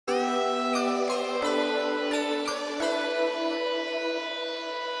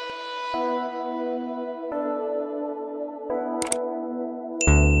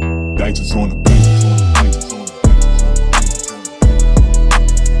Niahshontae on the beat.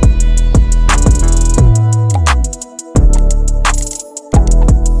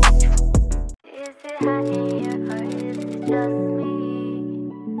 Is it hot in here or is it just me?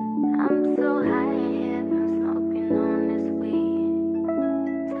 I'm so high in here from smoking on this weed.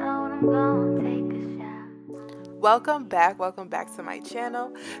 Told I'm gonna take a shot. Welcome back to my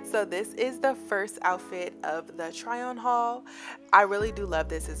channel. So this is the first outfit of the try on haul. I really do love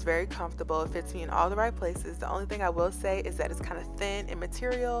this. It's very comfortable. It fits me in all the right places. The only thing I will say is that it's kind of thin in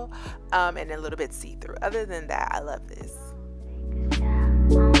material and a little bit see-through. Other than that, I love this.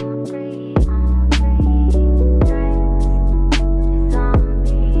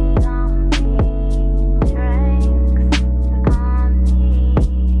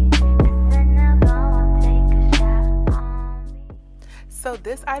 So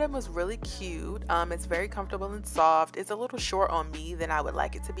this item was really cute. It's very comfortable and soft. It's a little short on me than I would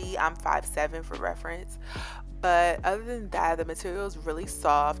like it to be. I'm 5'7" for reference. But other than that, the material is really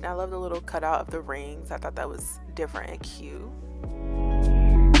soft. And I love the little cutout of the rings. I thought that was different and cute.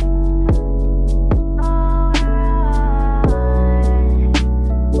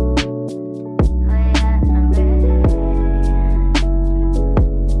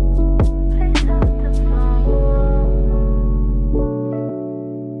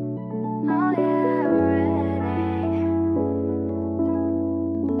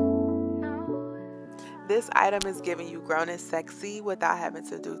 This item is giving you grown and sexy without having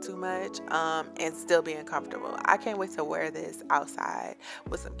to do too much and still being comfortable. I can't wait to wear this outside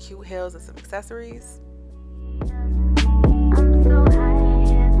with some cute heels and some accessories.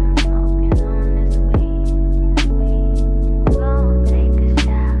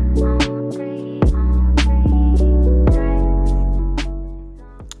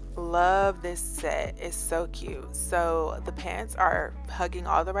 Love this set. It's so cute. So the pants are hugging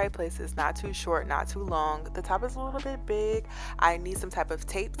all the right places, not too short, not too long. The top is a little bit big. I need some type of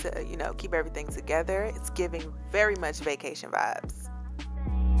tape to, you know, keep everything together. It's giving very much vacation vibes.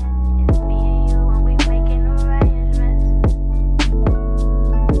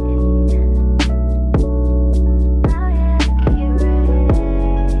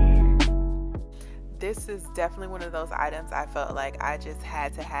 This is definitely one of those items I felt like I just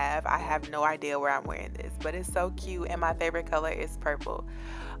had to have. I have no idea where I'm wearing this, but it's so cute and my favorite color is purple.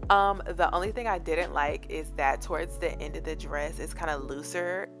 The only thing I didn't like is that towards the end of the dress it's kind of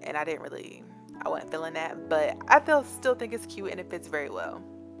looser and I wasn't feeling that, but I still think it's cute and it fits very well.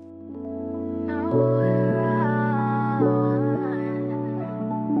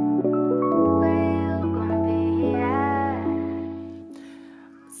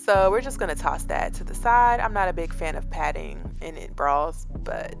 So we're just going to toss that to the side. I'm not a big fan of padding in bras,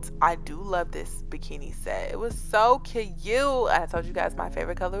 but I do love this bikini set. It was so cute. I told you guys my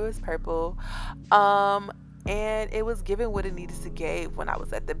favorite color was purple. And it was giving what it needed to give when I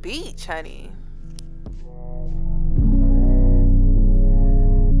was at the beach, honey.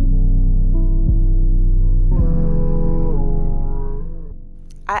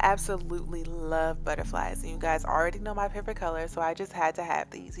 I absolutely love butterflies, and you guys already know my favorite color, so I just had to have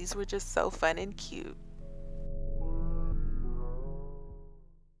these. These were just so fun and cute.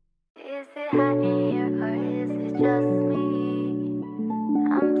 Is it hot in here or is it just me?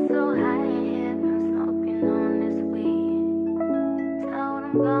 I'm so high in here from smoking on this weed. Told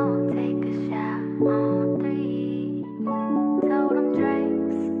I'm gonna take a shot on 3. Told them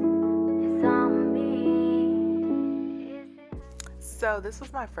drinks, it's on me. So this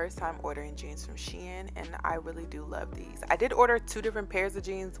was my first time ordering jeans from Shein, and I really do love these. I did order 2 different pairs of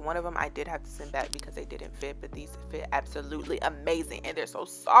jeans. One of them I did have to send back because they didn't fit, but these fit absolutely amazing, and they're so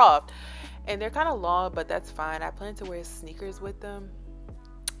soft, and they're kind of long, but that's fine. I plan to wear sneakers with them,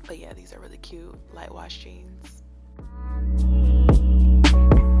 but yeah, these are really cute light wash jeans.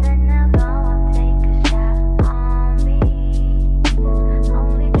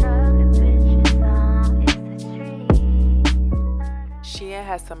 Shein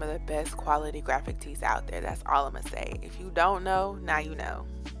has some of the best quality graphic tees out there. That's all I'm gonna say. If you don't know, now you know.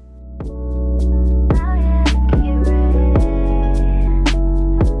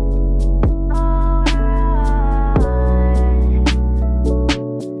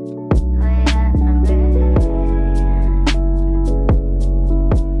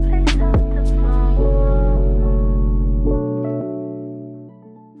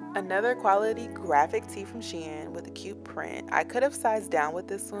 Another quality graphic tee from Shein with a cute print. I could have sized down with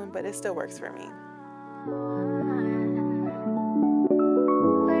this one, but it still works for me.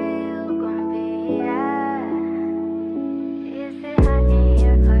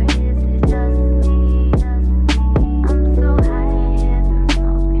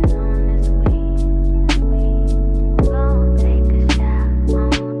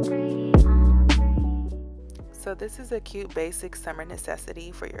 So this is a cute basic summer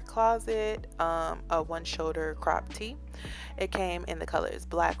necessity for your closet, a one shoulder crop tee. It came in the colors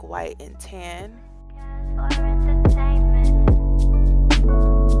black, white, and tan.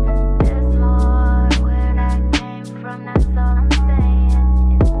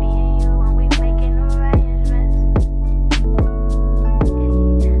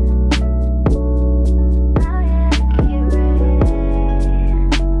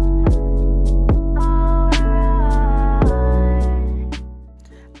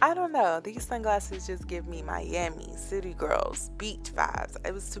 I don't know, these sunglasses just give me Miami, city girls, beach vibes.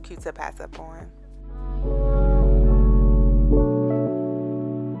 It was too cute to pass up on.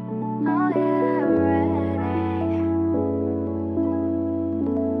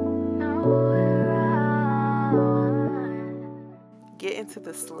 Get into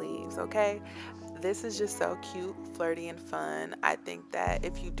the sleeves, okay? This is just so cute, flirty, and fun. I think that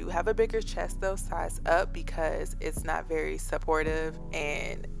if you do have a bigger chest though, size up, because it's not very supportive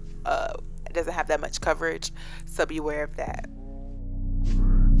and it doesn't have that much coverage, so beware of that.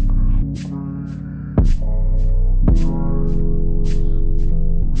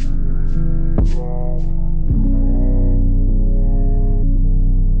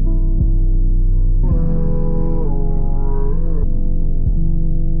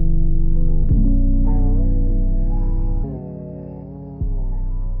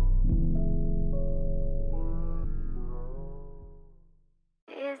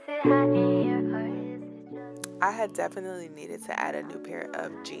 I had definitely needed to add a new pair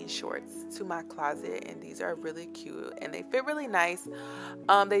of jean shorts to my closet, and these are really cute and they fit really nice.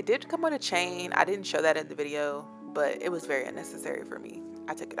 They did come with a chain. I didn't show that in the video, but it was very unnecessary for me.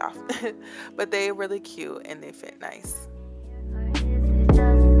 I took it off. But they're really cute and they fit nice.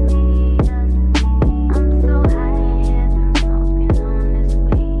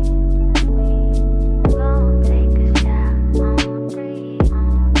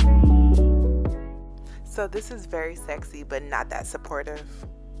 So this is very sexy, but not that supportive.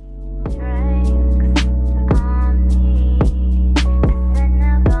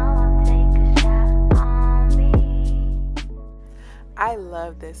 I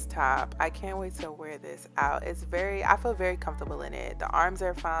love this top. I can't wait to wear this out. It's I feel very comfortable in it. The arms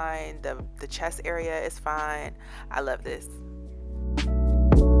are fine. The chest area is fine. I love this.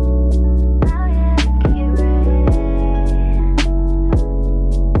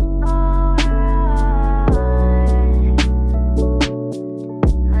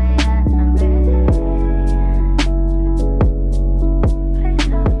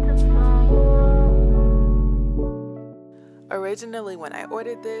 Originally, when I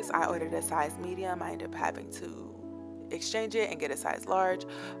ordered this, I ordered a size medium. I ended up having to exchange it and get a size large,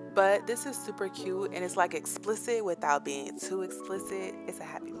 but this is super cute and it's like explicit without being too explicit. It's a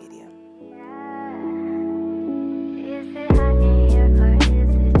happy medium.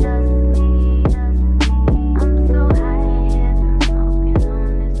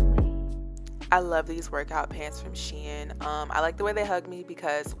 I love these workout pants from Shein. I like the way they hug me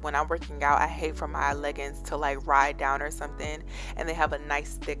because when I'm working out, I hate for my leggings to like ride down or something, and they have a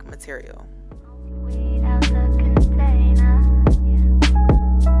nice thick material.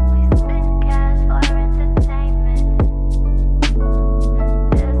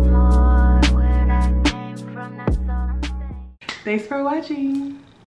 Thanks for watching.